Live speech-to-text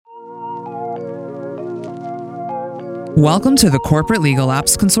Welcome to the Corporate Legal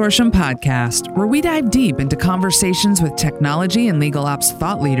Ops Consortium podcast, where we dive deep into conversations with technology and legal ops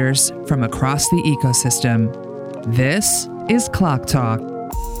thought leaders from across the ecosystem. This is Clock Talk.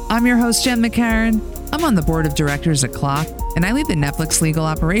 I'm your host, Jen McCarran. I'm on the board of directors at Clock, and I lead the Netflix legal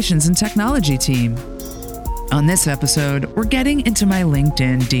operations and technology team. On this episode, we're getting into my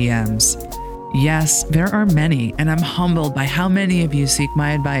LinkedIn DMs. Yes, there are many, and I'm humbled by how many of you seek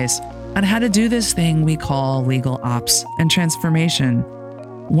my advice on how to do this thing we call legal ops and transformation.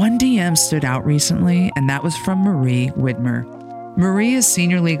 One DM stood out recently, and that was from Marie Widmer. Marie is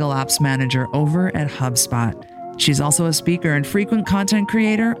Senior Legal Ops Manager over at HubSpot. She's also a speaker and frequent content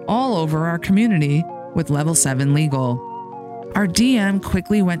creator all over our community with Level 7 Legal. Our DM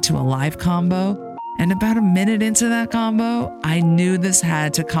quickly went to a live combo, and about a minute into that combo, I knew this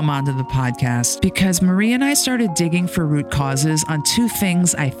had to come onto the podcast because Marie and I started digging for root causes on two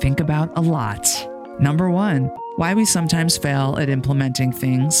things I think about a lot. Number one, why we sometimes fail at implementing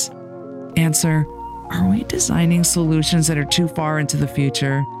things. Answer, are we designing solutions that are too far into the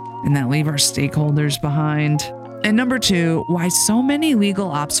future and that leave our stakeholders behind? And number two, why so many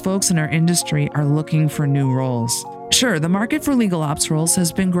legal ops folks in our industry are looking for new roles. Sure, the market for legal ops roles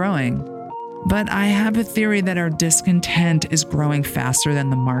has been growing, but I have a theory that our discontent is growing faster than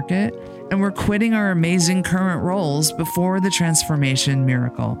the market, and we're quitting our amazing current roles before the transformation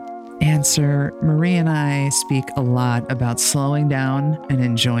miracle. Answer, Marie and I speak a lot about slowing down and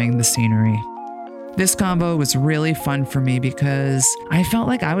enjoying the scenery. This combo was really fun for me because I felt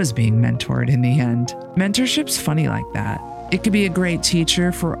like I was being mentored in the end. Mentorship's funny like that. It could be a great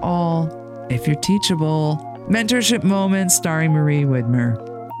teacher for all if you're teachable. Mentorship Moment starring Marie Widmer.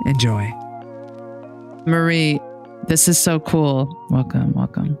 Enjoy. Marie, this is so cool.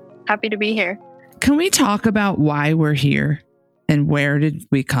 Welcome. Happy to be here. Can we talk about why we're here and where did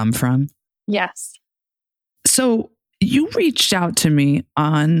we come from? Yes. So you reached out to me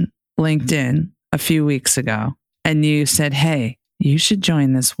on LinkedIn a few weeks ago and you said, hey, you should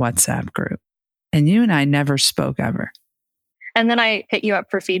join this WhatsApp group. And you and I never spoke ever. And then I hit you up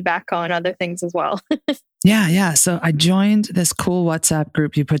for feedback on other things as well. Yeah. So I joined this cool WhatsApp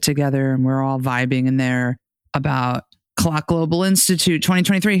group you put together and we're all vibing in there about Clock Global Institute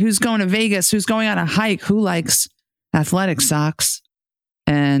 2023. Who's going to Vegas? Who's going on a hike? Who likes athletic socks?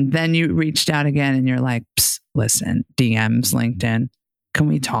 And then you reached out again and you're like, listen, DMs, LinkedIn. Can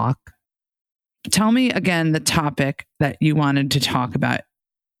we talk? Tell me again the topic that you wanted to talk about.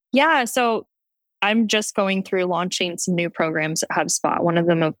 Yeah. So I'm just going through launching some new programs at HubSpot. One of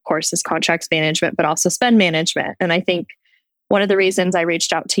them, of course, is contracts management, but also spend management. And I think one of the reasons I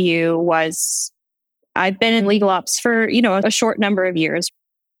reached out to you was I've been in legal ops for, a short number of years.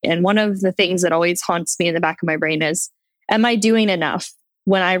 And one of the things that always haunts me in the back of my brain is, am I doing enough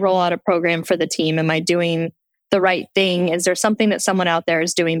when I roll out a program for the team? Am I doing the right thing? Is there something that someone out there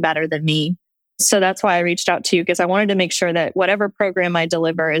is doing better than me? So that's why I reached out to you, because I wanted to make sure that whatever program I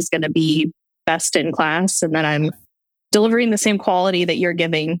deliver is going to be best in class and that I'm delivering the same quality that you're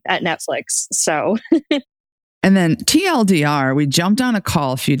giving at Netflix. So, and then TLDR, we jumped on a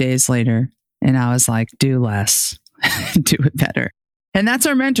call a few days later and I was like, do less, do it better. And that's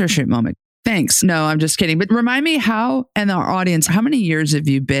our mentorship moment. Thanks. No, I'm just kidding. But remind me how, and our audience, how many years have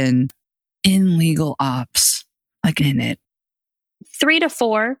you been in legal ops, like in it? 3 to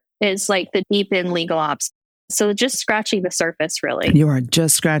 4 is like the deep in legal ops. So just scratching the surface, really. You are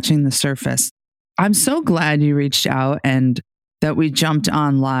just scratching the surface. I'm so glad you reached out and that we jumped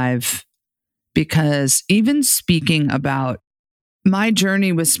on live, because even speaking about my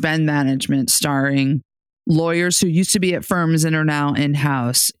journey with spend management, starring lawyers who used to be at firms and are now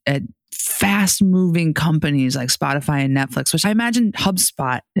in-house at fast moving companies like Spotify and Netflix, which I imagine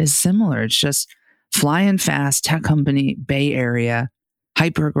HubSpot is similar. It's just flying fast, tech company, Bay Area,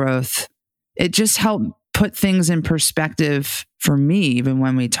 hyper growth. It just helped put things in perspective for me, even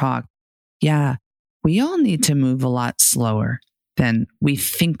when we talk. Yeah, we all need to move a lot slower than we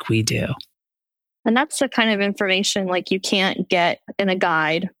think we do. And that's the kind of information like you can't get in a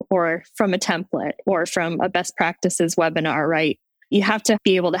guide or from a template or from a best practices webinar, right? You have to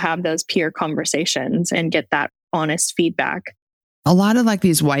be able to have those peer conversations and get that honest feedback. A lot of like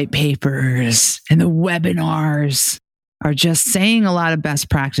these white papers and the webinars are just saying a lot of best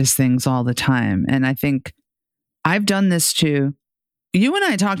practice things all the time. And I think I've done this too. You and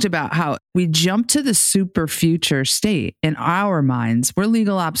I talked about how we jump to the super future state in our minds. We're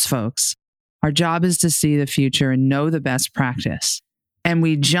legal ops folks. Our job is to see the future and know the best practice. And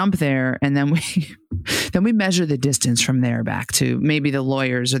we jump there and then we measure the distance from there back to maybe the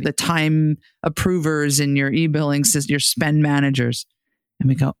lawyers or the time approvers in your e-billing system, your spend managers. And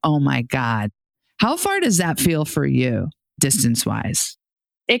we go, oh my God, How far does that feel for you, distance-wise?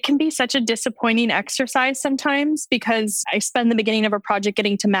 It can be such a disappointing exercise sometimes because I spend the beginning of a project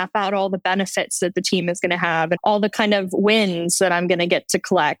getting to map out all the benefits that the team is going to have and all the kind of wins that I'm going to get to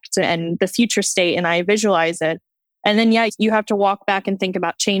collect and the future state, and I visualize it. And then, you have to walk back and think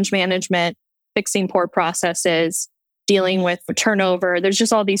about change management, fixing poor processes, dealing with turnover. There's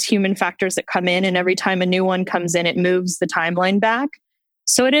just all these human factors that come in, and every time a new one comes in, it moves the timeline back.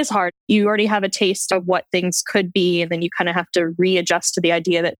 So it is hard. You already have a taste of what things could be, and then you kind of have to readjust to the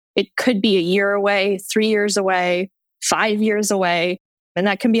idea that it could be a year away, 3 years away, 5 years away. And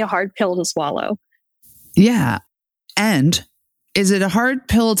that can be a hard pill to swallow. Yeah. And is it a hard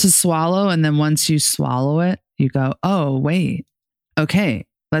pill to swallow? And then once you swallow it, you go, oh, wait, okay,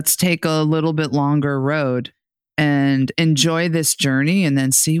 let's take a little bit longer road and enjoy this journey and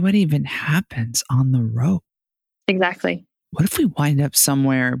then see what even happens on the road. Exactly. What if we wind up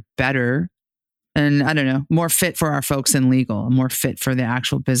somewhere better and, I don't know, more fit for our folks in legal, more fit for the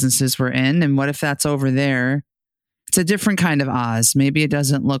actual businesses we're in? And what if that's over there? It's a different kind of Oz. Maybe it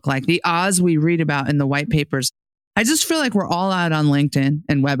doesn't look like the Oz we read about in the white papers. I just feel like we're all out on LinkedIn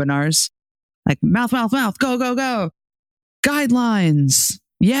and webinars, like mouth, go, go, go. Guidelines.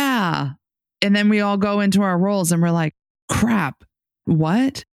 Yeah. And then we all go into our roles and we're like, crap,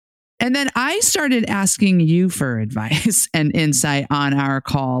 what? And then I started asking you for advice and insight on our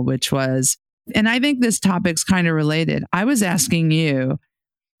call, which was, and I think this topic's kind of related. I was asking you,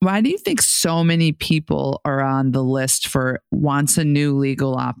 why do you think so many people are on the list for wants a new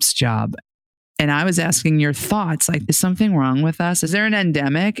legal ops job? And I was asking your thoughts, like, is something wrong with us? Is there an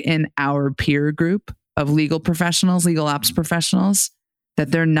endemic in our peer group of legal professionals, legal ops professionals,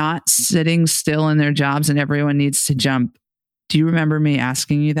 that they're not sitting still in their jobs and everyone needs to jump? Do you remember me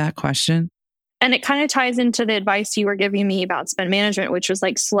asking you that question? And it kind of ties into the advice you were giving me about spend management, which was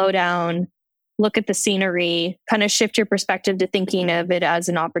like, slow down, look at the scenery, kind of shift your perspective to thinking of it as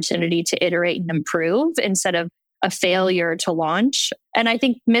an opportunity to iterate and improve instead of a failure to launch. And I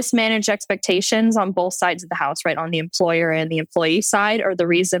think mismanaged expectations on both sides of the house, right, on the employer and the employee side, are the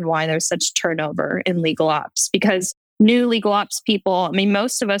reason why there's such turnover in legal ops. Because new legal ops people, I mean,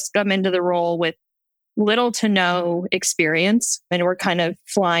 most of us come into the role with little to no experience, and we're kind of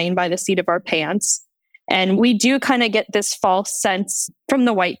flying by the seat of our pants. And we do kind of get this false sense from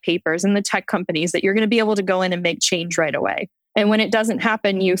the white papers and the tech companies that you're going to be able to go in and make change right away. And when it doesn't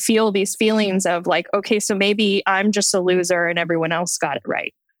happen, you feel these feelings of like, okay, so maybe I'm just a loser and everyone else got it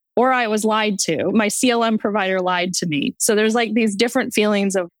right. Or I was lied to. My CLM provider lied to me. So there's like these different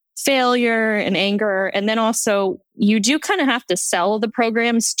feelings of failure and anger. And then also you do kind of have to sell the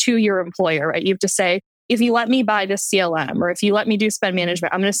programs to your employer, right? You have to say, if you let me buy this CLM or if you let me do spend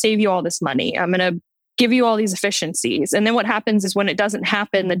management, I'm going to save you all this money. I'm going to give you all these efficiencies. And then what happens is when it doesn't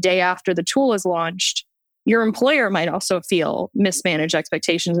happen the day after the tool is launched, your employer might also feel mismanaged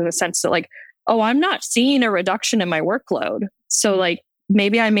expectations in the sense that like, oh, I'm not seeing a reduction in my workload. So like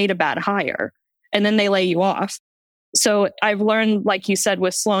maybe I made a bad hire, and then they lay you off. So I've learned, like you said,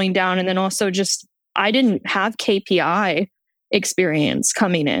 with slowing down, and then also just, I didn't have KPI experience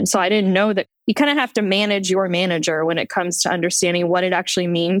coming in. So I didn't know that you kind of have to manage your manager when it comes to understanding what it actually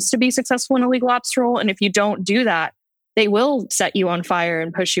means to be successful in a legal ops role. And if you don't do that, they will set you on fire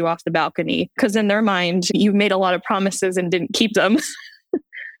and push you off the balcony because in their mind, you made a lot of promises and didn't keep them.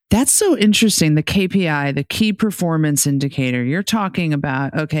 That's so interesting. The KPI, the key performance indicator, you're talking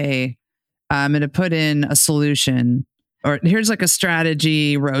about, okay, I'm going to put in a solution, or here's like a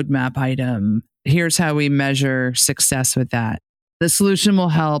strategy roadmap item. Here's how we measure success with that. The solution will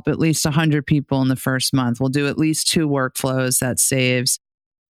help at least 100 people in the first month. We'll do at least 2 workflows that saves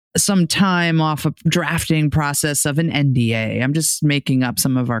some time off a drafting process of an NDA. I'm just making up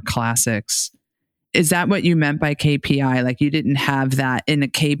some of our classics. Is that what you meant by KPI? Like you didn't have that in a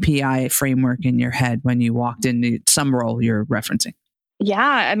KPI framework in your head when you walked into some role you're referencing? Yeah,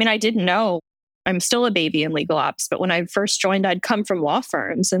 I mean, I didn't know. I'm still a baby in legal ops, but when I first joined, I'd come from law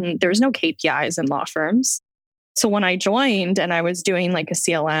firms and there's no KPIs in law firms. So when I joined and I was doing like a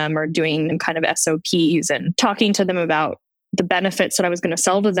CLM or doing kind of SOPs and talking to them about the benefits that I was going to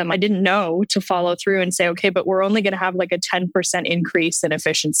sell to them, I didn't know to follow through and say, okay, but we're only going to have like a 10% increase in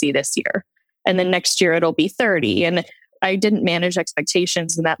efficiency this year. And then next year it'll be 30. And I didn't manage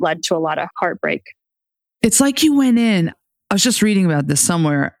expectations, and that led to a lot of heartbreak. It's like you went in, I was just reading about this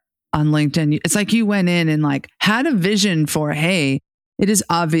somewhere on LinkedIn. It's like you went in and like had a vision for, hey, it is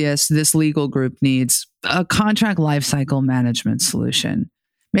obvious this legal group needs a contract lifecycle management solution.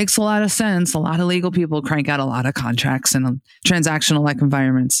 Makes a lot of sense. A lot of legal people crank out a lot of contracts in transactional like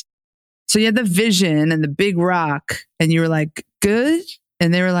environments. So you had the vision and the big rock and you were like, good.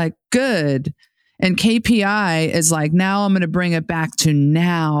 And they were like, good. And KPI is like, now I'm going to bring it back to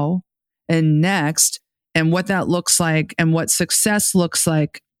now and next and what that looks like and what success looks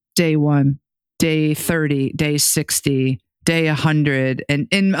like day 1, day 30, day 60, day 100, and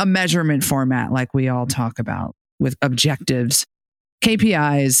in a measurement format like we all talk about with objectives.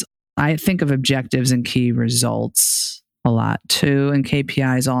 KPIs, I think of objectives and key results a lot too. And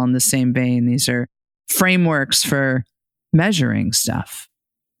KPIs all in the same vein. These are frameworks for measuring stuff.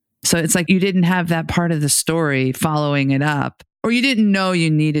 So it's like you didn't have that part of the story following it up, or you didn't know you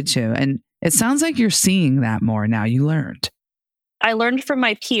needed to. And it sounds like you're seeing that more now. You learned. I learned from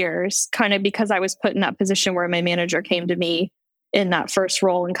my peers kind of because I was put in that position where my manager came to me in that first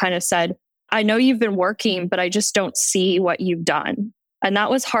role and kind of said, I know you've been working, but I just don't see what you've done. And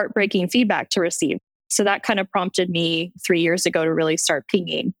that was heartbreaking feedback to receive. So that kind of prompted me 3 years ago to really start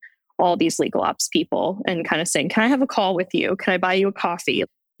pinging all these legal ops people and kind of saying, can I have a call with you? Can I buy you a coffee?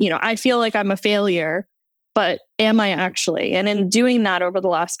 I feel like I'm a failure, but am I actually? And in doing that over the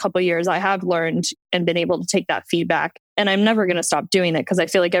last couple of years, I have learned and been able to take that feedback. And I'm never going to stop doing it because I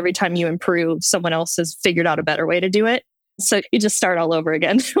feel like every time you improve, someone else has figured out a better way to do it. So you just start all over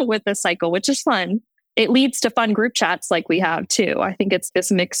again with this cycle, which is fun. It leads to fun group chats like we have too. I think it's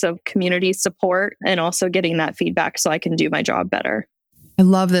this mix of community support and also getting that feedback so I can do my job better. I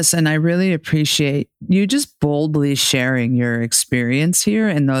love this. And I really appreciate you just boldly sharing your experience here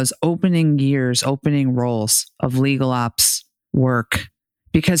in those opening years, opening roles of legal ops work,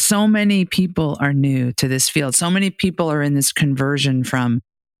 because so many people are new to this field. So many people are in this conversion from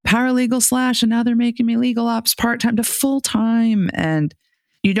paralegal / and now they're making me legal ops part-time to full-time. And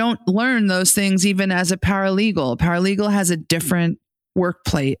you don't learn those things even as a paralegal. Paralegal has a different work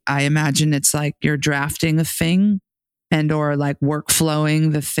plate. I imagine it's like you're drafting a thing and or like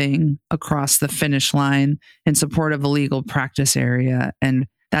workflowing the thing across the finish line in support of a legal practice area. And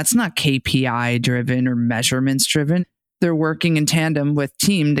that's not KPI driven or measurements driven. They're working in tandem with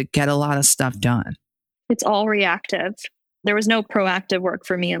team to get a lot of stuff done. It's all reactive. There was no proactive work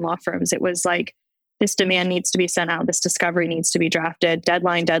for me in law firms. It was like, this demand needs to be sent out. This discovery needs to be drafted.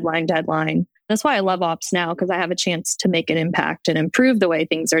 Deadline, deadline, deadline. That's why I love ops now, because I have a chance to make an impact and improve the way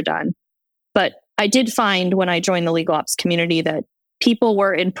things are done. But I did find when I joined the legal ops community that people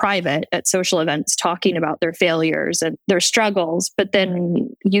were in private at social events talking about their failures and their struggles, but then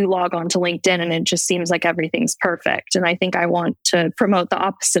you log on to LinkedIn and it just seems like everything's perfect. And I think I want to promote the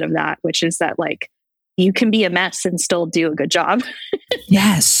opposite of that, which is that like you can be a mess and still do a good job.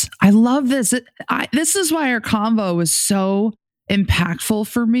 Yes, I love this. This is why our convo was so impactful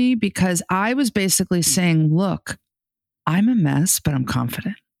for me, because I was basically saying, look, I'm a mess, but I'm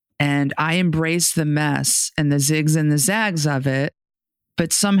confident. And I embrace the mess and the zigs and the zags of it,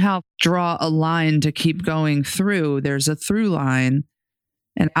 but somehow draw a line to keep going through. There's a through line.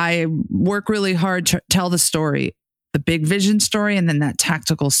 And I work really hard to tell the story, the big vision story, and then that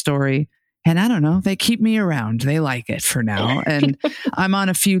tactical story. And I don't know, they keep me around. They like it for now. And I'm on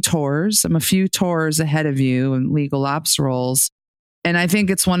a few tours. I'm a few tours ahead of you in legal ops roles. And I think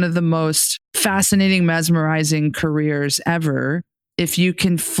it's one of the most fascinating, mesmerizing careers ever. If you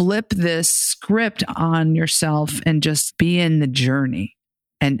can flip this script on yourself and just be in the journey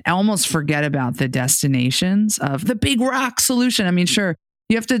and almost forget about the destinations of the big rock solution. I mean, sure,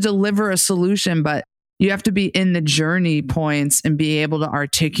 you have to deliver a solution, but you have to be in the journey points and be able to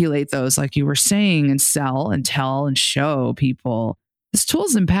articulate those, like you were saying, and sell and tell and show people. This tool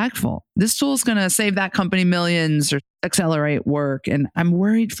is impactful. This tool is going to save that company millions or accelerate work. And I'm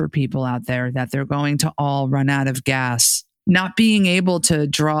worried for people out there that they're going to all run out of gas, not being able to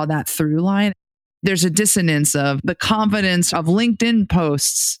draw that through line. There's a dissonance of the confidence of LinkedIn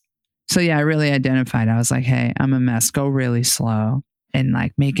posts. So yeah, I really identified. I was like, hey, I'm a mess. Go really slow and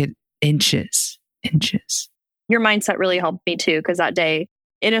like make it inches. Your mindset really helped me too, because that day,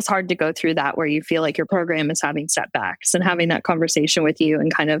 it is hard to go through that where you feel like your program is having setbacks, and having that conversation with you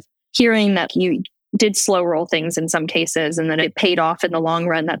and kind of hearing that you did slow roll things in some cases and that it paid off in the long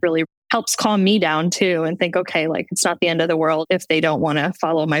run. That really helps calm me down too and think, okay, like it's not the end of the world if they don't want to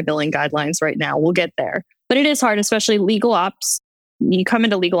follow my billing guidelines right now. We'll get there. But it is hard, especially legal ops. You come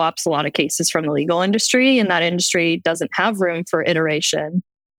into legal ops, a lot of cases from the legal industry, and that industry doesn't have room for iteration.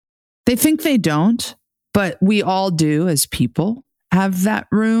 They think they don't, but we all do as people have that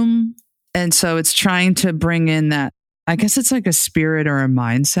room. And so it's trying to bring in that, I guess it's like a spirit or a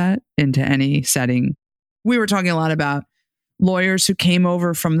mindset into any setting. We were talking a lot about lawyers who came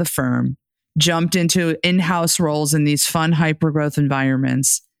over from the firm, jumped into in-house roles in these fun hypergrowth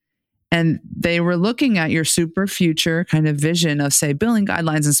environments. And they were looking at your super future kind of vision of, say, billing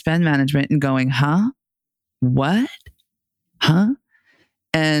guidelines and spend management and going, huh? What? Huh?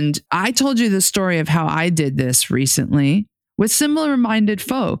 And I told you the story of how I did this recently with similar minded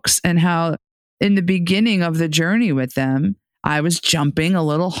folks and how in the beginning of the journey with them, I was jumping a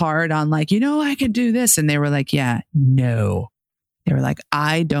little hard on like, I could do this. And they were like, yeah, no. They were like,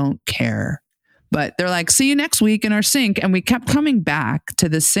 I don't care. But they're like, see you next week in our sync. And we kept coming back to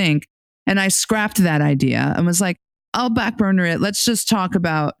the sync. And I scrapped that idea and was like, I'll backburner it. Let's just talk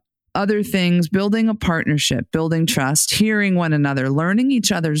about other things, building a partnership, building trust, hearing one another, learning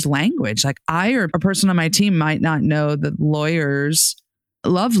each other's language. Like I or a person on my team might not know the lawyer's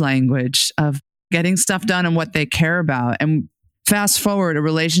love language of getting stuff done and what they care about. And fast forward, a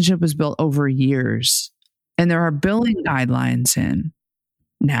relationship was built over years. And there are billing guidelines in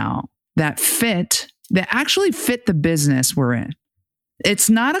now that actually fit the business we're in. It's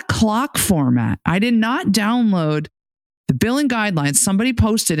not a clock format. I did not download the billing guidelines somebody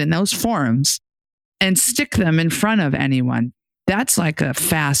posted in those forums and stick them in front of anyone. That's like a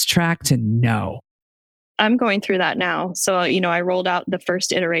fast track to no. I'm going through that now. So, I rolled out the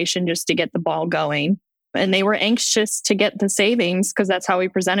first iteration just to get the ball going. And they were anxious to get the savings because that's how we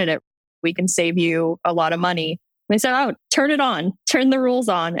presented it. We can save you a lot of money. They said, oh, turn it on, turn the rules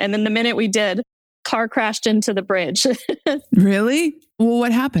on. And then the minute we did, car crashed into the bridge. Really? Well,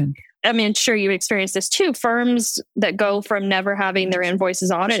 what happened? I mean, sure, you experienced this too. Firms that go from never having their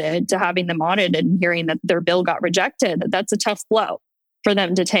invoices audited to having them audited and hearing that their bill got rejected, that's a tough blow for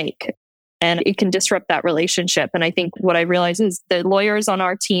them to take. And it can disrupt that relationship. And I think what I realize is the lawyers on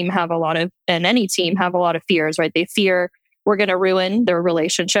our team and any team have a lot of fears, right? They fear we're going to ruin their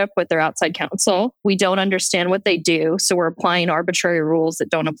relationship with their outside counsel. We don't understand what they do. So we're applying arbitrary rules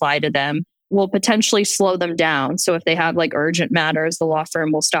that don't apply to them. We'll potentially slow them down. So if they have like urgent matters, the law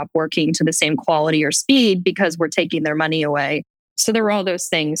firm will stop working to the same quality or speed because we're taking their money away. So there were all those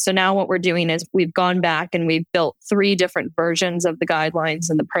things. So now what we're doing is we've gone back and we've built 3 different versions of the guidelines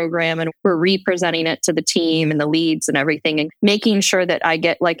and the program, and we're representing it to the team and the leads and everything, and making sure that I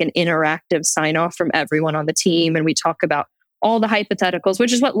get like an interactive sign off from everyone on the team. And we talk about all the hypotheticals,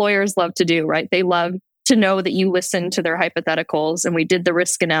 which is what lawyers love to do, right? They love to know that you listen to their hypotheticals, and we did the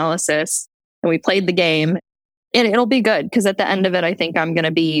risk analysis and we played the game. And it'll be good because at the end of it, I think I'm going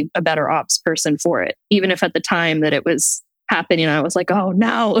to be a better ops person for it. Even if at the time that it was happening, I was like, oh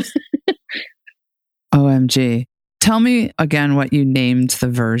no. OMG. Tell me again what you named the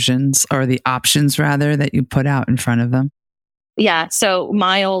versions or the options rather that you put out in front of them. Yeah. So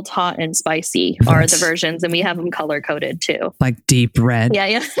mild, hot, and spicy are the versions, and we have them color coded too. Like deep red.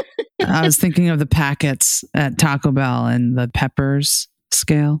 Yeah. I was thinking of the packets at Taco Bell and the peppers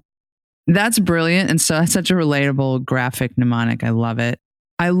scale. That's brilliant. And so it's such a relatable graphic mnemonic. I love it.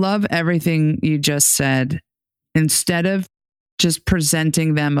 I love everything you just said. Instead of just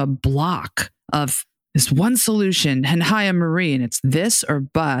presenting them a block of this one solution and hi, I'm Marie, and it's this or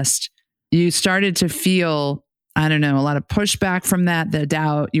bust, you started to feel, I don't know, a lot of pushback from that, the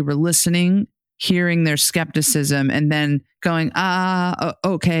doubt. You were listening, hearing their skepticism, and then going,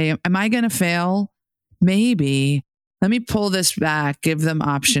 okay, am I going to fail? Maybe. Let me pull this back, give them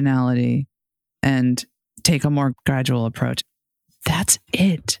optionality, and take a more gradual approach. That's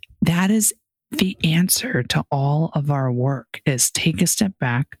it. That is the answer to all of our work, is take a step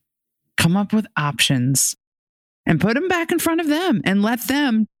back, come up with options, and put them back in front of them and let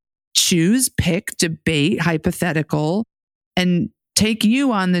them choose, pick, debate, hypothetical, and take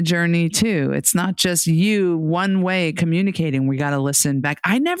you on the journey too. It's not just you one way communicating. We got to listen back.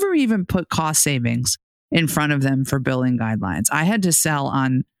 I never even put cost savings in front of them for billing guidelines. I had to sell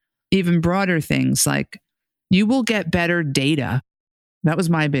on even broader things like you will get better data. That was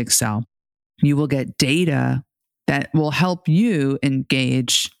my big sell. You will get data that will help you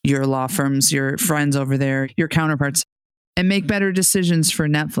engage your law firms, your friends over there, your counterparts, and make better decisions for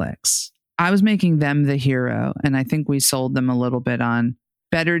Netflix. I was making them the hero. And I think we sold them a little bit on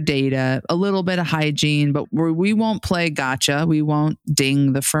better data, a little bit of hygiene, but we won't play gotcha. We won't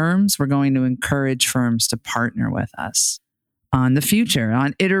ding the firms. We're going to encourage firms to partner with us on the future,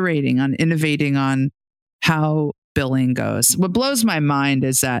 on iterating, on innovating on how billing goes. What blows my mind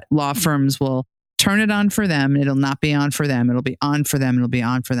is that law firms will turn it on for them. It'll not be on for them. It'll be on for them. It'll be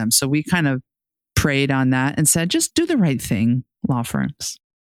on for them. So we kind of prayed on that and said, just do the right thing, law firms.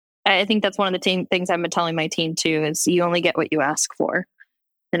 I think that's one of the things I've been telling my team too, is you only get what you ask for.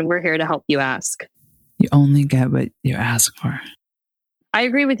 And we're here to help you ask. You only get what you ask for. I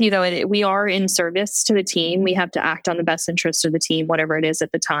agree with you, though. We are in service to the team. We have to act on the best interest of the team, whatever it is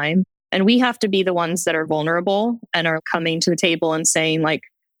at the time. And we have to be the ones that are vulnerable and are coming to the table and saying, like,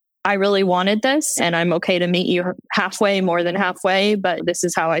 I really wanted this and I'm okay to meet you halfway, more than halfway, but this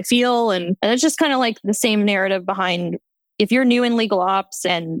is how I feel. And it's just kind of like the same narrative behind, if you're new in legal ops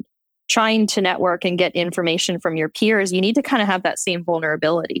and trying to network and get information from your peers, you need to kind of have that same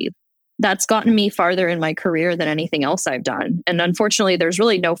vulnerability. That's gotten me farther in my career than anything else I've done. And unfortunately, there's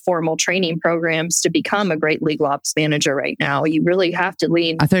really no formal training programs to become a great legal ops manager right now. You really have to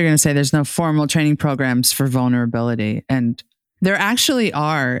lean. I thought you were going to say there's no formal training programs for vulnerability. And there actually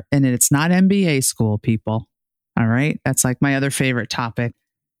are. And it's not MBA school, people. All right. That's like my other favorite topic.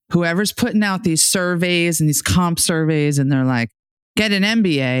 Whoever's putting out these surveys and these comp surveys, and they're like, get an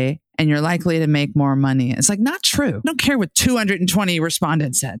MBA and you're likely to make more money. It's like, not true. I don't care what 220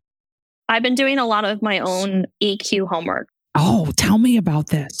 respondents said. I've been doing a lot of my own EQ homework. Oh, tell me about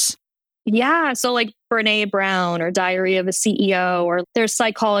this. Yeah. So like Brene Brown or Diary of a CEO, or there's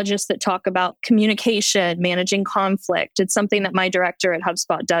psychologists that talk about communication, managing conflict. It's something that my director at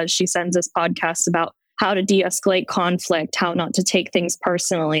HubSpot does. She sends us podcasts about how to de-escalate conflict, how not to take things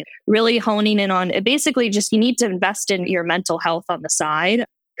personally, really honing in on it. Basically, just you need to invest in your mental health on the side.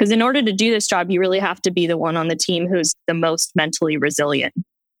 Because in order to do this job, you really have to be the one on the team who's the most mentally resilient.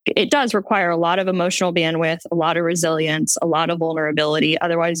 It does require a lot of emotional bandwidth, a lot of resilience, a lot of vulnerability.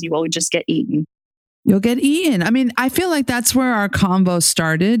 Otherwise, you will just get eaten. You'll get eaten. I mean, I feel like that's where our convo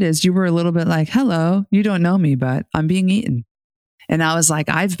started, is you were a little bit like, hello, you don't know me, but I'm being eaten. And I was like,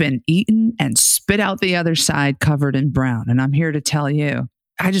 I've been eaten and spit out the other side covered in brown. And I'm here to tell you,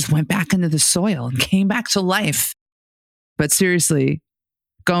 I just went back into the soil and came back to life. But seriously,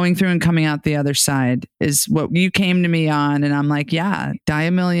 going through and coming out the other side is what you came to me on. And I'm like, yeah, die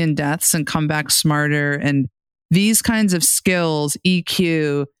a million deaths and come back smarter. And these kinds of skills,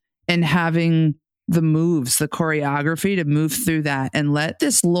 EQ, and having the moves, the choreography to move through that and let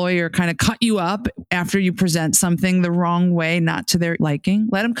this lawyer kind of cut you up after you present something the wrong way, not to their liking.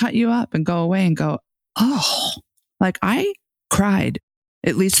 Let them cut you up and go away and go, oh, like I cried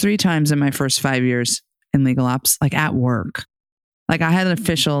at least 3 times in my first 5 years in legal ops, like at work. Like I had an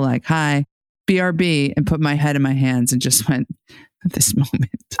official like, hi, BRB, and put my head in my hands and just went at this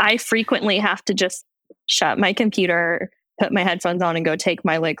moment. I frequently have to just shut my computer, put my headphones on and go take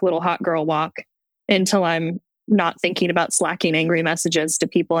my like little hot girl walk until I'm not thinking about slacking angry messages to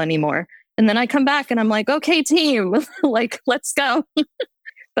people anymore. And then I come back and I'm like, okay, team, like, let's go.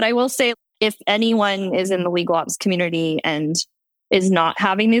 But I will say, if anyone is in the legal ops community and is not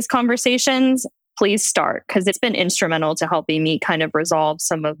having these conversations, please start, because it's been instrumental to helping me kind of resolve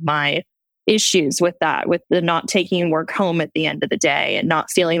some of my issues with that, with the not taking work home at the end of the day and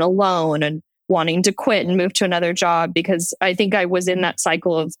not feeling alone and wanting to quit and move to another job. Because I think I was in that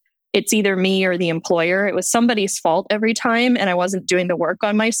cycle of it's either me or the employer. It was somebody's fault every time, and I wasn't doing the work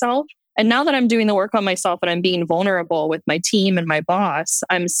on myself. And now that I'm doing the work on myself and I'm being vulnerable with my team and my boss,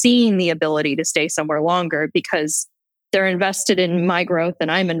 I'm seeing the ability to stay somewhere longer because they're invested in my growth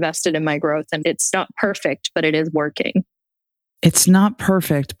and I'm invested in my growth. And it's not perfect, but it is working. It's not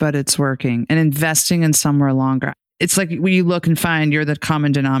perfect, but it's working. And investing in somewhere longer. It's like when you look and find you're the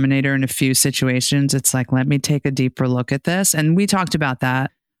common denominator in a few situations. It's like, let me take a deeper look at this. And we talked about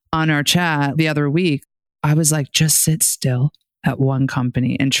that on our chat the other week. I was like, just sit still at one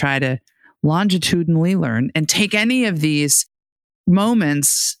company and try to longitudinally learn and take any of these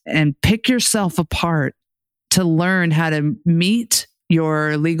moments and pick yourself apart to learn how to meet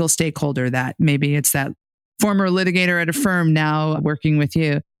your legal stakeholder. That maybe it's that former litigator at a firm now working with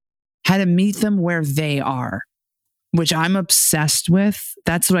you, how to meet them where they are, which I'm obsessed with.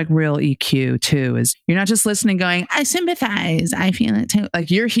 That's like real EQ too, is you're not just listening going, I sympathize, I feel it too.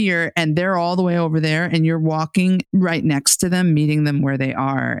 Like you're here and they're all the way over there and you're walking right next to them, meeting them where they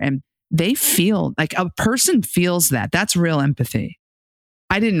are. And they feel like a person feels that. That's real empathy.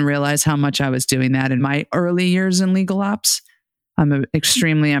 I didn't realize how much I was doing that in my early years in legal ops. I'm an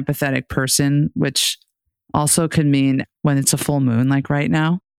extremely empathetic person, which also could mean when it's a full moon, like right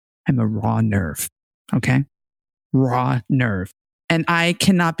now, I'm a raw nerve. Okay. Raw nerve. And I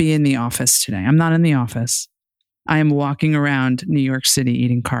cannot be in the office today. I'm not in the office. I am walking around New York City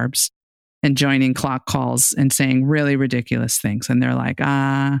eating carbs and joining clock calls and saying really ridiculous things. And they're like,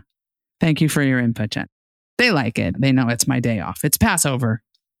 thank you for your input, Jen. They like it. They know it's my day off. It's Passover.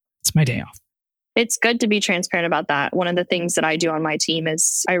 It's my day off. It's good to be transparent about that. One of the things that I do on my team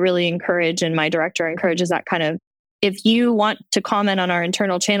is I really encourage, and my director encourages that kind of, if you want to comment on our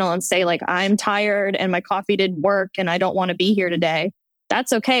internal channel and say like, I'm tired and my coffee didn't work and I don't want to be here today,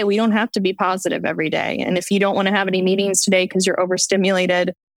 that's okay. We don't have to be positive every day. And if you don't want to have any meetings today because you're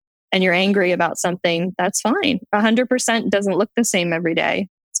overstimulated and you're angry about something, that's fine. 100% doesn't look the same every day.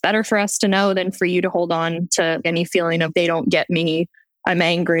 It's better for us to know than for you to hold on to any feeling of they don't get me, I'm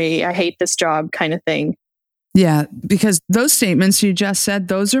angry, I hate this job kind of thing. Yeah, because those statements you just said,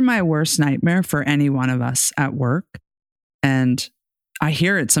 those are my worst nightmare for any one of us at work. And I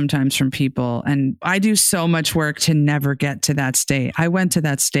hear it sometimes from people, and I do so much work to never get to that state. I went to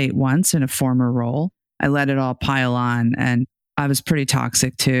that state once in a former role. I let it all pile on, and I was pretty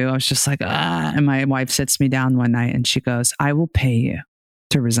toxic too. I was just like, and my wife sits me down one night and she goes, I will pay you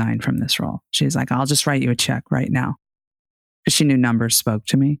to resign from this role. She's like, I'll just write you a check right now. Because she knew numbers spoke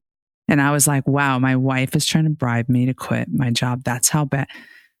to me. And I was like, wow, my wife is trying to bribe me to quit my job. That's how bad.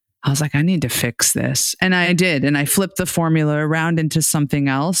 I was like, I need to fix this. And I did. And I flipped the formula around into something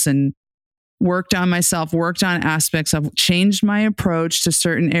else and worked on myself, worked on aspects of, changed my approach to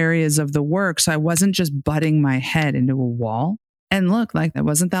certain areas of the work. So I wasn't just butting my head into a wall. And look, like that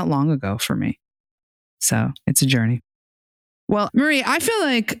wasn't that long ago for me. So it's a journey. Well, Marie, I feel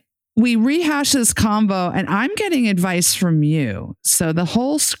like we rehashed this combo and I'm getting advice from you. So the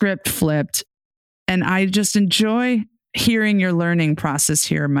whole script flipped and I just enjoy hearing your learning process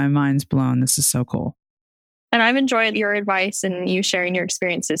here. My mind's blown. This is so cool. And I've enjoyed your advice and you sharing your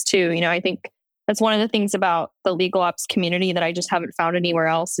experiences too. I think that's one of the things about the legal ops community that I just haven't found anywhere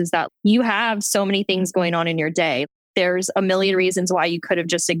else is that you have so many things going on in your day. There's a million reasons why you could have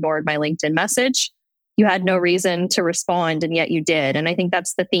just ignored my LinkedIn message. You had no reason to respond, and yet you did. And I think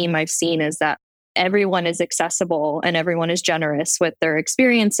that's the theme I've seen is that everyone is accessible and everyone is generous with their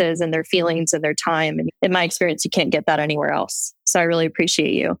experiences and their feelings and their time. And in my experience, you can't get that anywhere else. So I really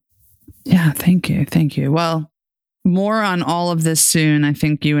appreciate you. Yeah, thank you. Thank you. Well, more on all of this soon. I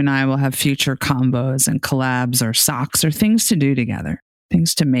think you and I will have future combos and collabs or socks or things to do together,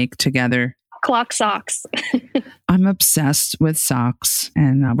 things to make together. Clock socks. I'm obsessed with socks,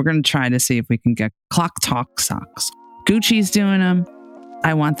 and we're going to try to see if we can get Clock Talk socks. Gucci's doing them.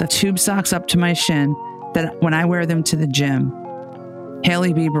 I want the tube socks up to my shin that when I wear them to the gym,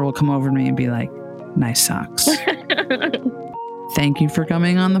 Hailey Bieber will come over to me and be like, nice socks. Thank you for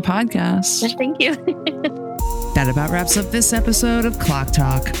coming on the podcast. Thank you. That about wraps up this episode of Clock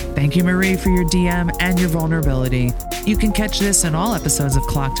Talk. Thank you, Marie, for your DM and your vulnerability. You can catch this and all episodes of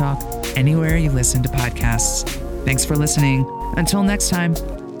Clock Talk anywhere you listen to podcasts. Thanks for listening. Until next time.